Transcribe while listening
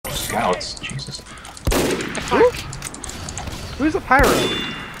scouts. Jesus. Who's a pyro?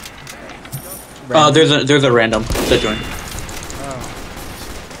 There's a random that joined.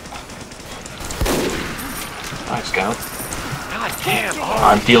 Nice scout. God damn.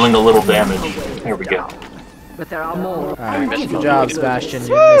 I'm dealing a little damage. There we go. But there are more. Alright, good job, Sebastian.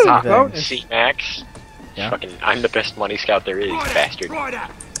 You missed everything. See, Max? Yeah? Fucking, I'm the best money scout there is, bastard.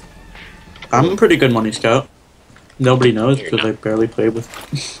 I'm a pretty good money scout. Nobody knows because I barely played with.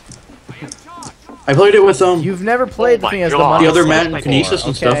 I played it with You've never played with me as the God. money the other scout man, before, Kinesis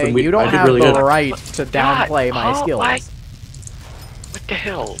and stuff, okay? and you don't I did have really the good. right to downplay my skills. Why? What the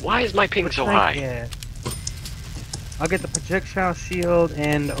hell? Why is my ping so high? Yeah. I'll get the projectile shield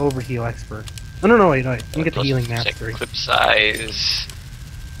and overheal expert. Oh, no, wait. Let me get the healing mastery. Clip size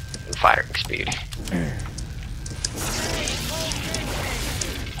and firing speed.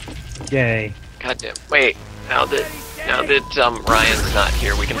 Yay. Goddamn. Wait. Now that Ryan's not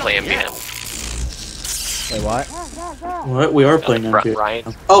here, we can play MvM. Wait, what? What? We are playing MvM.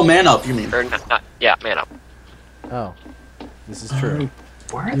 Ryan. Oh, man up, you mean? Or not, yeah, man up. Oh. This is true.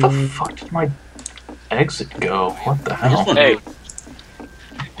 Where the fuck did my exit go? What the hell? Hey.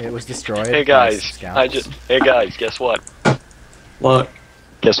 It was destroyed. Hey guys. Hey guys, guess what? What?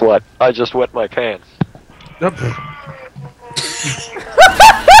 Guess what? I just wet my pants.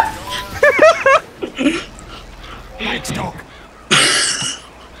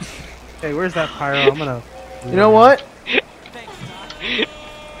 Hey, where's that pyro? I'm gonna... You know what? You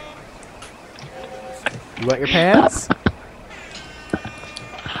wet your pants?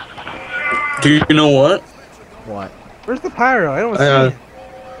 Do you know what? What? Where's the pyro? I don't see it.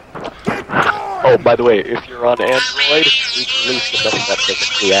 Oh, by the way, if you're on Android, we released the that as a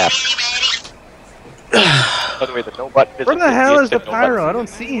free app. By the way, the no button is Where the hell is the pyro? I don't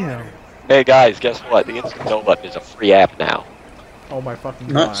see him. Hey guys, guess what? The instant no button is a free app now. Oh my fucking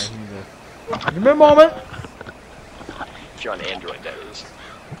Nuts. god. Give me a moment! If you're on Android, that is.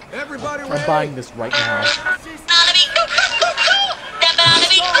 I'm buying this right now.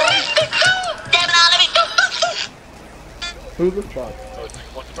 Who the fuck? Oh,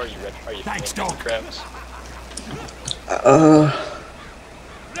 are you ready? Are you Thanks, dog. Crabs?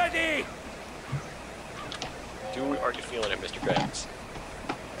 Ready! Are you feeling it, Mr. Krabs?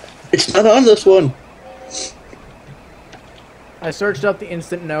 It's not on this one. I searched up the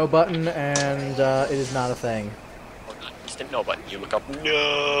instant no button and it is not a thing. Or not instant no button. You look up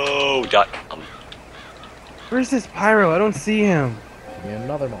no.com. Where's this pyro? I don't see him. Give me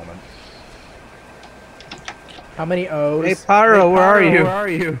another moment. How many O's? Hey pyro, where are you? Where are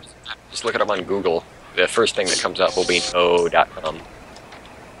you? Just look it up on Google. The first thing that comes up will be no.com.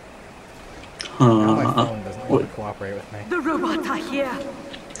 My phone doesn't really cooperate with me. The robots are here.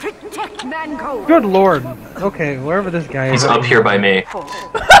 Protect Mango. Good lord. Okay, wherever this guy is. He's up here by me.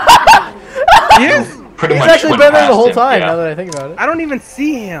 Yes? Pretty He's much actually went been there the past whole him, time, yeah. now that I think about it. I don't even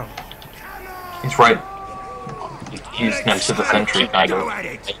see him. He's right. He's next to the sentry, kind of.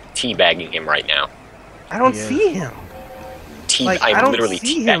 I'm teabagging him right now. I don't see him. Like, I I'm don't literally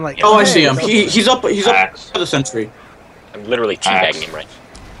see teabagging him. Like, Oh, I see him. He's up to the sentry. I'm literally teabagging him right now.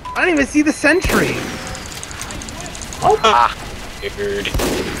 I don't even see the sentry. Ah, dude.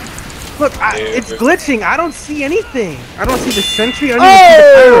 Look, it's glitching. I don't see anything. I don't see the sentry. I don't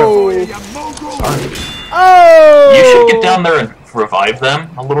even see the pyro. Oh! You should get down there and revive them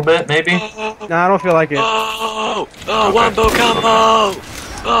a little bit, maybe? Nah, I don't feel like it. Oh, Wombo combo!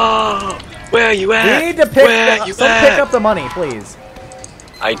 Oh, where you at? We need to pick up the money, please.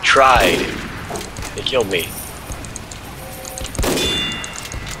 I tried. They killed me.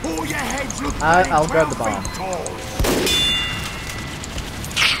 I'll grab the bomb.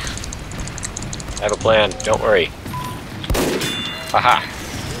 I have a plan. Don't worry. Haha.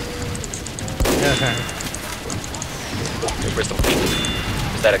 Where's the money?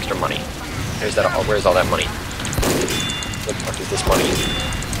 Where's that extra money? Where's all that money? What the fuck is this money?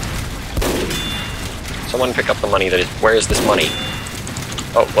 Someone pick up the money where is this money?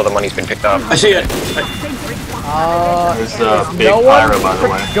 Oh, well the money's been picked up. I see it. There's a big no pyro, one by the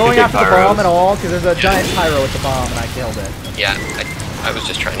way. going Big after the pyros. bomb at all, because there's a giant pyro with the bomb and I killed it. Yeah, I was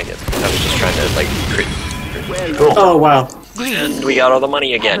just trying to like crit. Cool. Oh, wow. And we got all the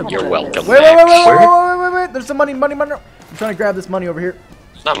money again. You're welcome. Wait, Max. there's some money. I'm trying to grab this money over here.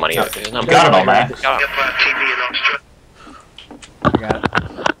 It's not money. It's not Got it all, Max. I got it.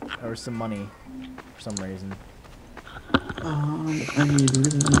 There was some money for some reason. I need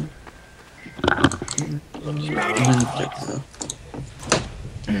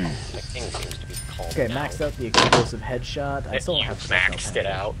Okay, maxed out the explosive headshot. I still don't have special maxed it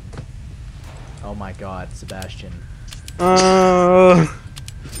out. Oh my god, Sebastian.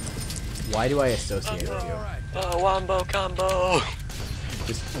 Why do I associate with you? Oh, wombo combo.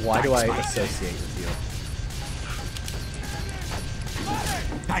 Just why do I associate with you?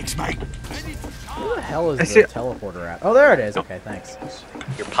 Thanks, mate. Who the hell is the teleporter at? Oh, there it is. Okay, thanks.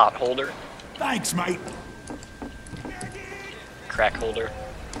 Your pot holder, Thanks, mate. crack holder,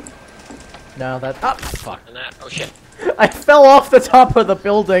 No, that. Oh, fuck. and that. Oh shit. I fell off the top of the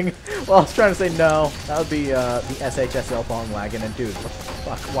building while I was trying to say no. That would be the SHSL bong wagon. And dude, what the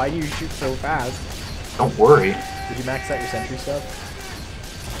fuck? Why do you shoot so fast? Don't worry. Did you max out your sentry stuff?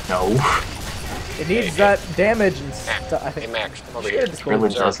 No. It needs that damage and stuff. I Hey think. Max, come over Should've here. just Really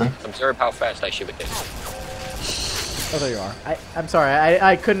gone- doesn't. Observe how fast I shoot with this. Oh, there you are. I'm sorry.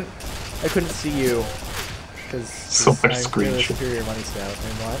 I couldn't see you because So much I'm screen really shot. superior money scout.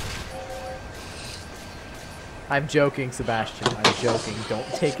 And what? I'm joking, Sebastian. I'm joking. Don't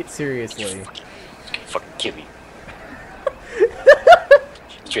take it seriously. Fucking kill me.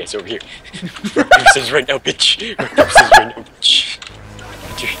 Trace over here. Rock, paper, scissors right now, bitch. Rock, paper, scissors right now, bitch.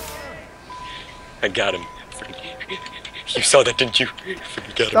 I got him. You saw that, didn't you?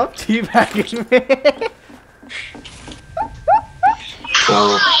 Freaking got him. Stop teabagging me.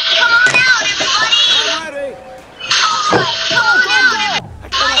 So,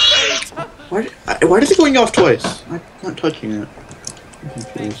 Why is it going off twice? I'm not touching it. I'm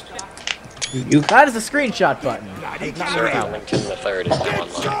confused. You That is the screenshot button. Sir Ellington the Third is now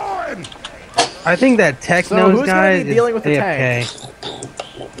online. I think that tech So nose who's guy gonna be dealing with the AFK.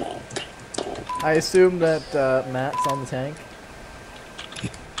 I assume that Matt's on the tank.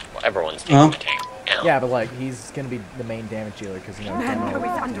 Well, everyone's taking Huh? the tank. Ow. Yeah, but like he's gonna be the main damage dealer because you know Mango is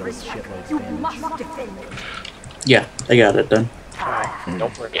Demo under deals attack. shitloads You of damage. must defend it. Yeah, I got it done.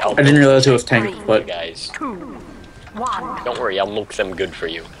 Don't worry, I'll I didn't milk realize it was them tanked, good, but guys. 2, 1. Don't worry, I'll milk them good for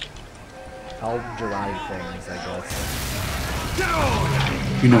you. I'll derive things, I guess.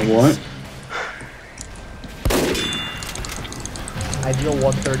 you know what? I deal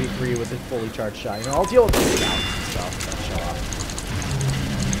 133 with a fully charged shot. You know, I'll deal with the scouts and stuff that show up.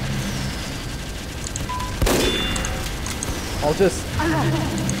 I'll just.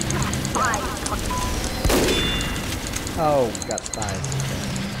 Oh, got spies.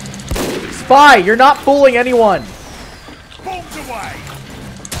 Spy! You're not fooling anyone! Bombs away.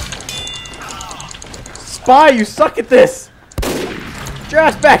 Spy, you suck at this! Get your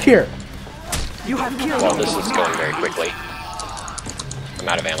ass back here! You have killed Well, this is going very quickly. I'm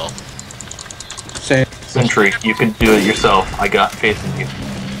out of ammo. Same. Sentry, you can do it yourself. I got faith in you.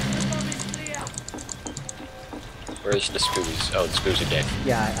 Where's the spoos? Oh, the spoos are dead.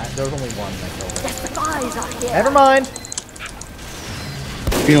 Yeah, there was only one that killed the it. spies are here. Never mind!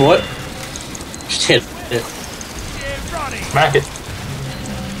 You know what? Just hit it. Smack it.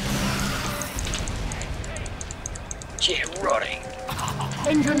 Yeah, running.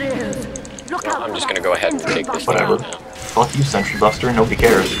 Engineers, look out. I'm just gonna go ahead and take this thing Whatever. out now. Fuck you, Sentry Buster. Nobody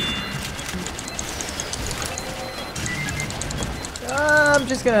cares. I'm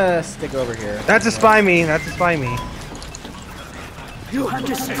just gonna stick over here. That's a spy me. That's a spy me. You have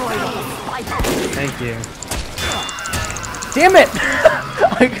destroyed all spy. Thank you. Damn it!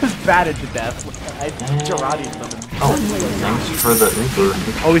 I just batted to death. I Gerardi'd them. Oh, thanks for the Uber.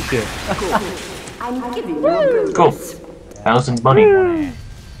 Holy shit. I'm giving you a bonus. Cool. 1,000 money.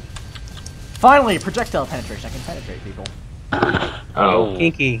 Finally, projectile penetration. I can penetrate people. Oh.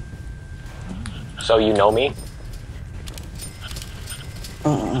 Kinky. So you know me?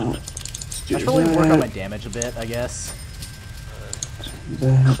 I should probably work on my damage a bit, I guess.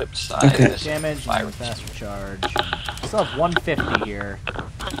 Clip size. Okay. Damage Fire. and faster charge. Still have 150 here.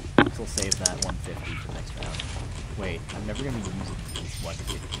 Still save that 150 for next round. Wait, I'm never gonna be using these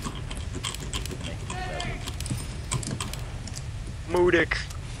 150. Moodic.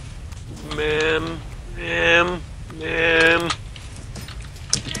 Ma'am.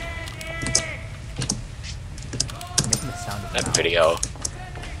 Making the sound of That mouth.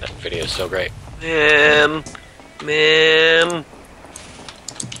 video is so great. Ma'am.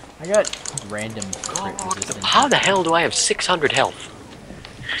 I got random crit resistance. How the hell do I have 600 health?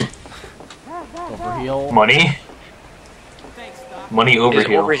 Overheal. Money? Money His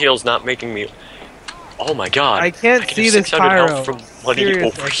overheal. overheal's not making me. Oh my god! I can't can see have this 600 pyro. health from money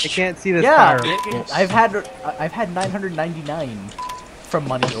Seriously, I overheal. can't see this Yeah, pyro. I've had 999 from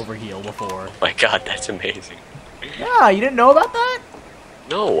money overheal before. Oh my god, that's amazing. Yeah, you didn't know about that?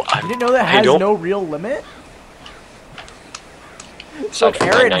 No, You I didn't know that I has don't- no real limit? So if Aside from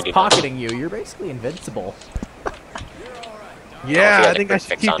Aaron is 999. pocketing you, you're basically invincible. Yeah, had I a think I quick should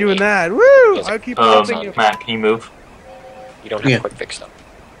fix keep on doing me. that. Woo! Yes. I'll keep helping you. Matt, can you move? You don't have Yeah. a quick fix though.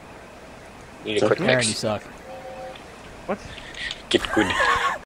 You need a So quick Aaron, fix. you suck. What? Get good.